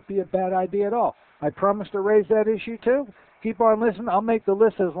 might not be a bad idea at all. I promise to raise that issue too. Keep on listening. I'll make the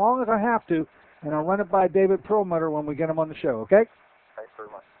list as long as I have to, and I'll run it by David Perlmutter when we get him on the show, okay? Thanks very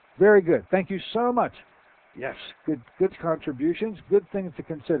much. Very good. Thank you so much. Yes, good contributions, good things to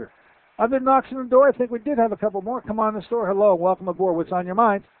consider. Other knocks on the door, I think we did have a couple more. Come on in the store. Hello, welcome aboard. What's on your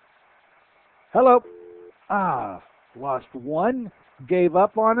mind? Hello. Lost one. Gave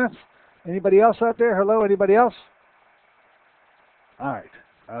up on us. Anybody else out there? Hello, anybody else? All right.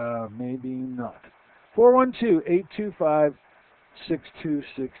 Maybe not. 412-825-6262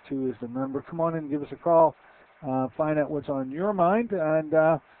 is the number. Come on in and give us a call. Find out what's on your mind. And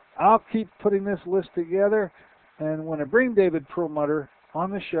I'll keep putting this list together. And when I bring David Perlmutter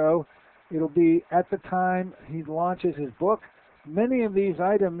on the show, it'll be at the time he launches his book. Many of these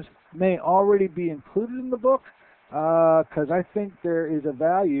items may already be included in the book because I think there is a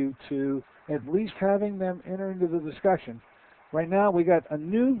value to at least having them enter into the discussion. Right now, we got a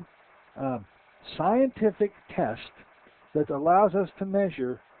new scientific test that allows us to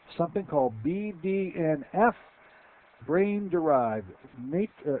measure something called BDNF, brain-derived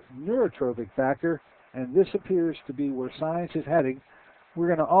neurotrophic factor, and this appears to be where science is heading. We're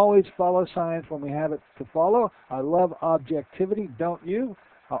going to always follow science when we have it to follow. I love objectivity, don't you?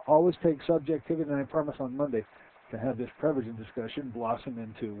 I'll always take subjectivity, and I promise on Monday to have this Prevagen discussion blossom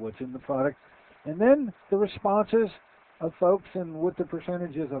into what's in the product. And then the responses of folks and what the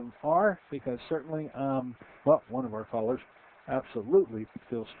percentages are, because certainly, one of our callers absolutely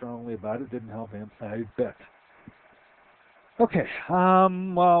feels strongly about it. Didn't help him, I bet. Okay,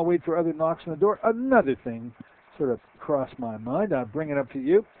 while I'll wait for other knocks on the door, another thing sort of crossed my mind. I'll bring it up to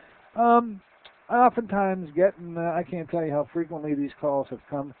you. I oftentimes get, and I can't tell you how frequently these calls have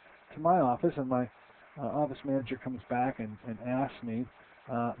come to my office, and my office manager comes back and asks me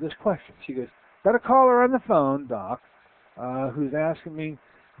this question. She goes, got a caller on the phone, Doc, who's asking me,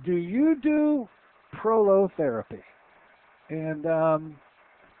 do you do prolotherapy? And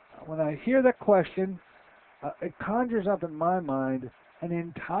when I hear that question, it conjures up in my mind an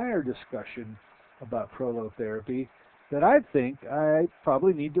entire discussion about prolotherapy that I think I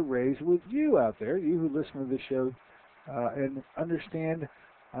probably need to raise with you out there, you who listen to the show, and understand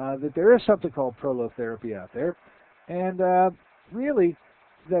that there is something called prolotherapy out there, and really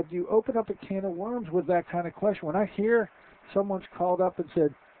that you open up a can of worms with that kind of question. When I hear someone's called up and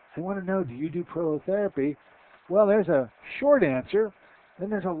said, I want to know, do you do prolotherapy? Well, there's a short answer, then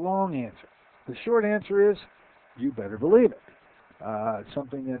there's a long answer. The short answer is, you better believe it. It's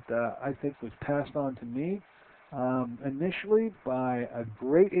something that I think was passed on to me initially by a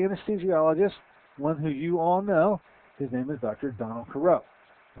great anesthesiologist, one who you all know. His name is Dr. Donald Carreau.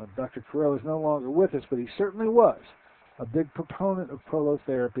 Dr. Carreau is no longer with us, but he certainly was a big proponent of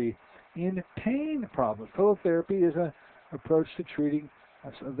prolotherapy in pain problems. Prolotherapy is an approach to treating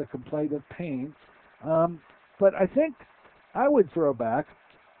the complaint of pain. But I think I would throw back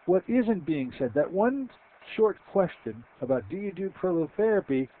what isn't being said. That one short question about do you do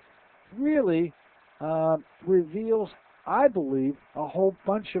prolotherapy really reveals, I believe, a whole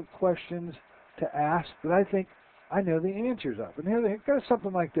bunch of questions to ask that I think I know the answers of. And here it goes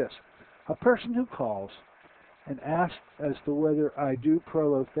something like this. A person who calls and asks as to whether I do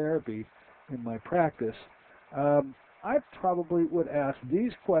prolotherapy in my practice, I probably would ask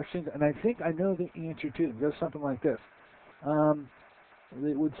these questions, and I think I know the answer to them. It goes something like this.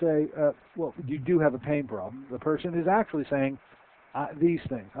 They would say, well, you do have a pain problem. The person is actually saying these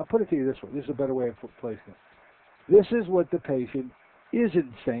things. I'll put it to you this way. This is a better way of placing it. This is what the patient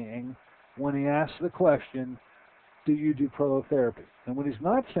isn't saying when he asks the question, do you do prolotherapy? And what he's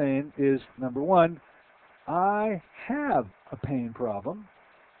not saying is, number one, I have a pain problem.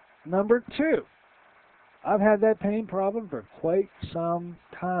 Number two, I've had that pain problem for quite some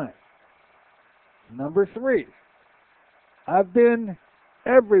time. Number three, I've been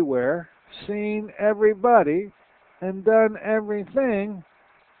everywhere, seen everybody, and done everything,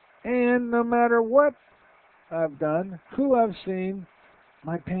 and no matter what I've done, who I've seen,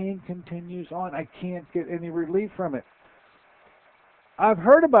 my pain continues on. I can't get any relief from it. I've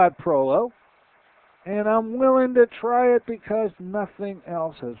heard about Prolo, and I'm willing to try it because nothing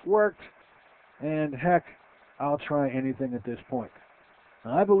else has worked, and heck, I'll try anything at this point.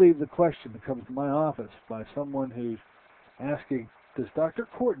 Now, I believe the question that comes to my office by someone who's asking, does Dr.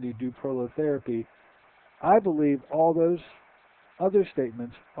 Courtney do prolotherapy? I believe all those other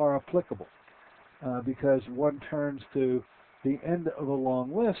statements are applicable because one turns to the end of a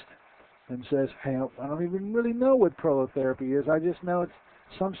long list and says, hey, I don't even really know what prolotherapy is. I just know it's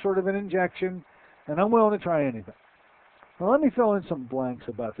some sort of an injection, and I'm willing to try anything. Well, let me fill in some blanks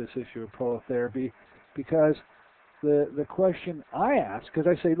about this issue of prolotherapy, because the question I ask, because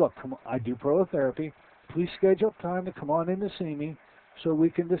I say, look, come on, I do prolotherapy. Please schedule time to come on in to see me so we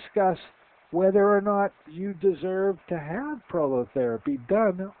can discuss whether or not you deserve to have prolotherapy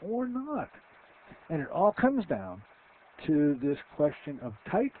done or not. And it all comes down to this question of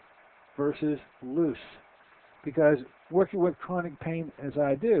tight versus loose. Because working with chronic pain as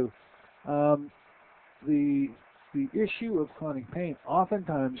I do, the issue of chronic pain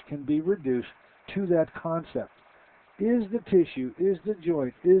oftentimes can be reduced to that concept. Is the tissue, is the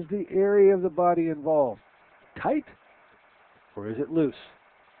joint, is the area of the body involved tight, or is it loose?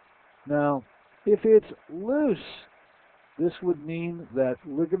 Now, if it's loose, this would mean that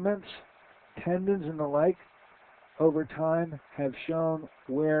ligaments, tendons, and the like over time have shown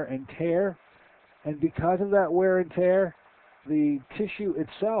wear and tear, and because of that wear and tear, the tissue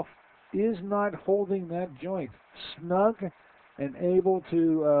itself is not holding that joint snug and able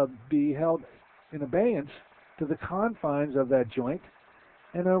to be held in abeyance to the confines of that joint,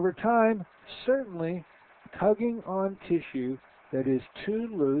 and over time, certainly tugging on tissue that is too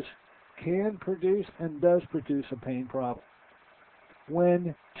loose can produce and does produce a pain problem.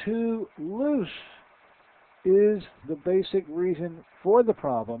 When too loose is the basic reason for the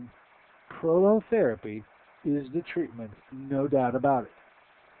problem, prolotherapy is the treatment, no doubt about it.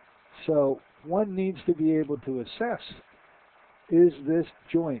 So one needs to be able to assess, is this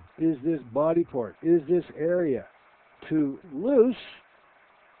joint, is this body part, is this area too loose,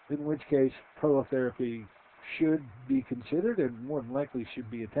 in which case prolotherapy should be considered and more than likely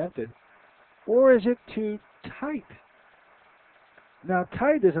should be attempted, or is it too tight? Now,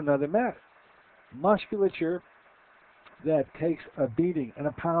 tight is another matter. Musculature that takes a beating and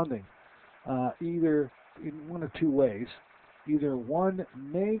a pounding either in one of two ways. Either one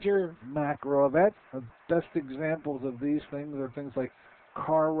major macro event. The best examples of these things are things like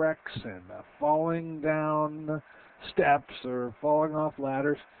car wrecks and falling down steps or falling off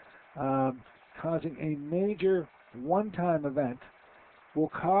ladders, causing a major one-time event will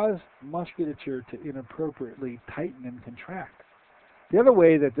cause musculature to inappropriately tighten and contract. The other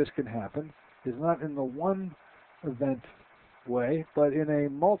way that this can happen is not in the one event way, but in a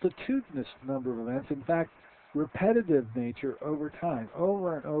multitudinous number of events. In fact, repetitive nature over time,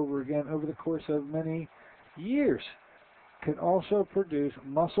 over and over again, over the course of many years, can also produce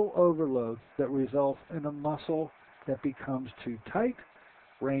muscle overload that results in a muscle that becomes too tight,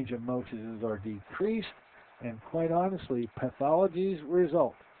 range of motions are decreased, and quite honestly, pathologies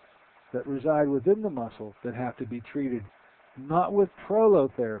result that reside within the muscle that have to be treated not with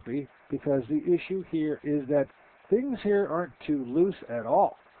prolotherapy, because the issue here is that things here aren't too loose at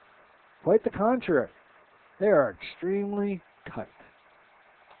all. Quite the contrary. They are extremely tight.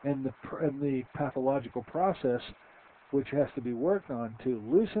 And the pathological process, which has to be worked on to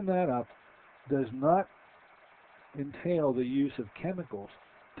loosen that up, does not entail the use of chemicals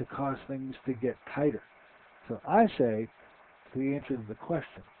to cause things to get tighter. So I say, the answer to the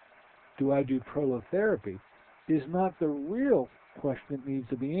question, do I do prolotherapy, is not the real question that needs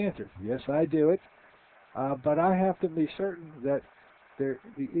to be answered. Yes, I do it, but I have to be certain that the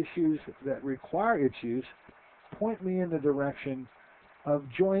issues that require its use point me in the direction of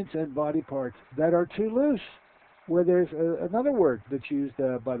joints and body parts that are too loose, where there's another word that's used,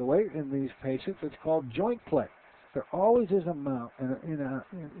 by the way, in these patients. It's called joint play. There always is an amount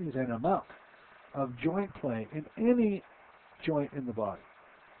of joint play in any joint in the body.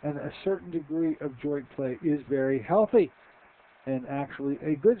 And a certain degree of joint play is very healthy and actually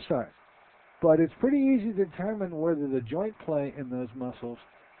a good sign. But it's pretty easy to determine whether the joint play in those muscles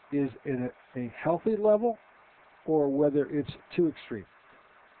is in a healthy level or whether it's too extreme.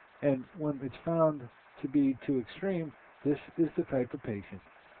 And when it's found to be too extreme, this is the type of patient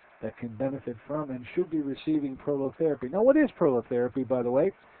that can benefit from and should be receiving prolotherapy. Now, what is prolotherapy, by the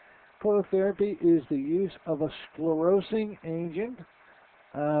way? Prolotherapy is the use of a sclerosing agent,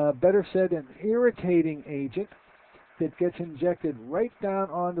 better said, an irritating agent that gets injected right down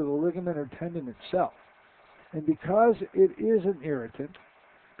onto the ligament or tendon itself. And because it is an irritant,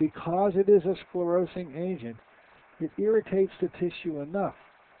 because it is a sclerosing agent, it irritates the tissue enough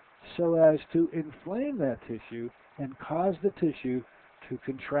so as to inflame that tissue and cause the tissue to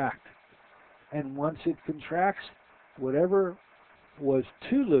contract. And once it contracts, whatever was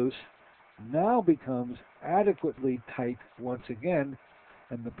too loose now becomes adequately tight once again,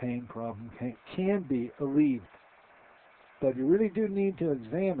 and the pain problem can be alleviated. But you really do need to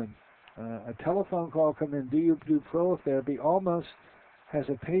examine. A telephone call come in, do you do prolotherapy, almost has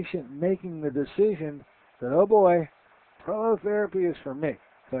a patient making the decision that, oh boy, prolotherapy is for me,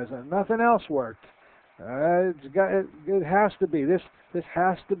 because nothing else worked. It has to be. This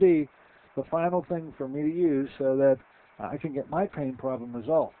has to be the final thing for me to use so that I can get my pain problem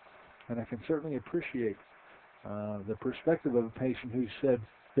resolved. And I can certainly appreciate the perspective of a patient who said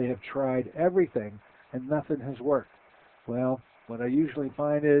they have tried everything and nothing has worked. Well, what I usually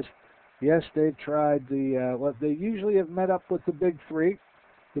find is, yes, they've tried what they usually have met up with the big three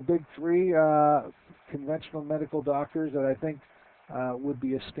conventional medical doctors that I think would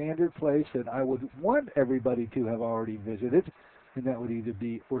be a standard place that I would want everybody to have already visited, and that would either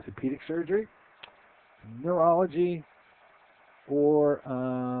be orthopedic surgery, neurology, or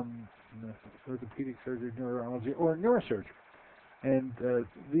orthopedic surgery, neurology, or neurosurgery. And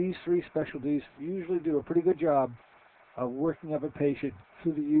these three specialties usually do a pretty good job of working up a patient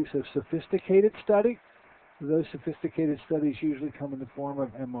through the use of sophisticated study. Those sophisticated studies usually come in the form of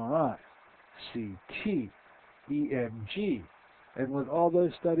MRI, CT, EMG, and with all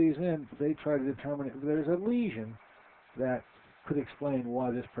those studies in, they try to determine if there's a lesion that could explain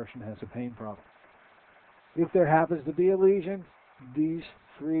why this person has a pain problem. If there happens to be a lesion, these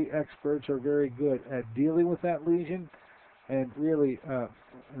three experts are very good at dealing with that lesion, and really,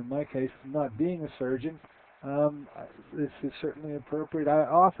 in my case, not being a surgeon, this is certainly appropriate. I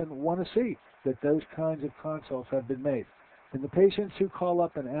often want to see that those kinds of consults have been made. And the patients who call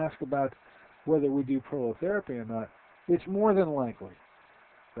up and ask about whether we do prolotherapy or not, it's more than likely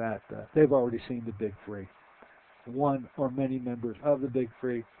that they've already seen the big three, one or many members of the big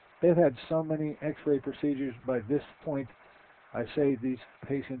three. They've had so many x-ray procedures by this point. I say these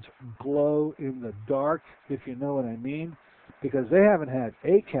patients glow in the dark, if you know what I mean, because they haven't had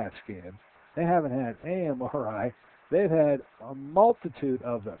a CAT scan, they haven't had an MRI, they've had a multitude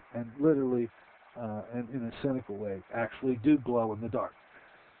of them, and literally, and in a cynical way, actually do glow in the dark.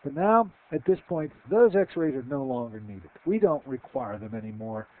 But now, at this point, those x-rays are no longer needed. We don't require them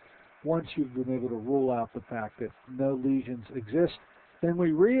anymore. Once you've been able to rule out the fact that no lesions exist, then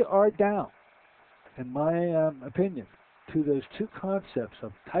we are down, in my opinion, to those two concepts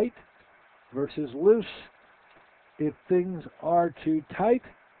of tight versus loose. If things are too tight,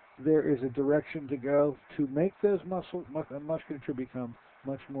 there is a direction to go to make those musculature become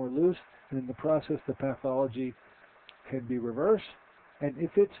much more loose, and in the process, the pathology can be reversed. And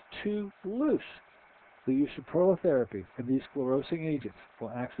if it's too loose, the use of prolotherapy and these sclerosing agents will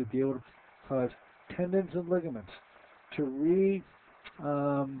actually be able to cause tendons and ligaments to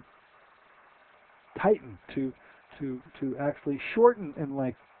tighten, to actually shorten and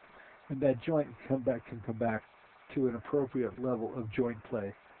lengthen, and that joint can come back to an appropriate level of joint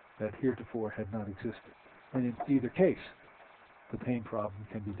play that heretofore had not existed. And in either case, the pain problem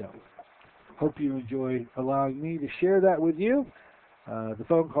can be dealt with. Hope you enjoy allowing me to share that with you. The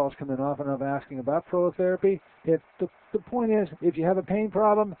phone calls come in often enough asking about prolotherapy. The point is, if you have a pain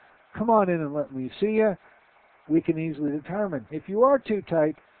problem, come on in and let me see you. We can easily determine if you are too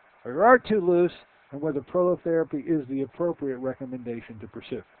tight or you are too loose and whether prolotherapy is the appropriate recommendation to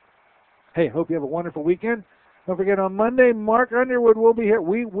pursue. Hey, hope you have a wonderful weekend. Don't forget, on Monday, Mark Underwood will be here.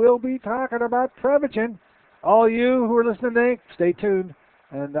 We will be talking about Prevagen. All you who are listening today, stay tuned.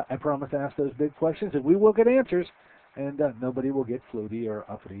 And I promise to ask those big questions, and we will get answers. And nobody will get fluty or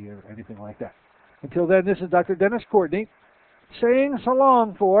uppity or anything like that. Until then, this is Dr. Dennis Courtney saying so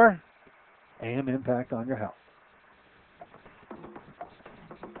long for AM Impact on Your Health.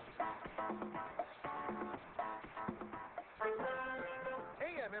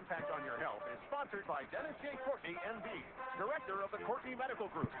 AM Impact on Your Health is sponsored by Dennis J. Courtney, MD, Director of the Courtney Medical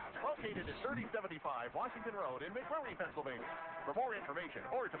Group, located at 3075 Washington Road in McMurray, Pennsylvania. For more information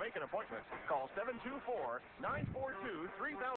or to make an appointment, call 724-942-3000.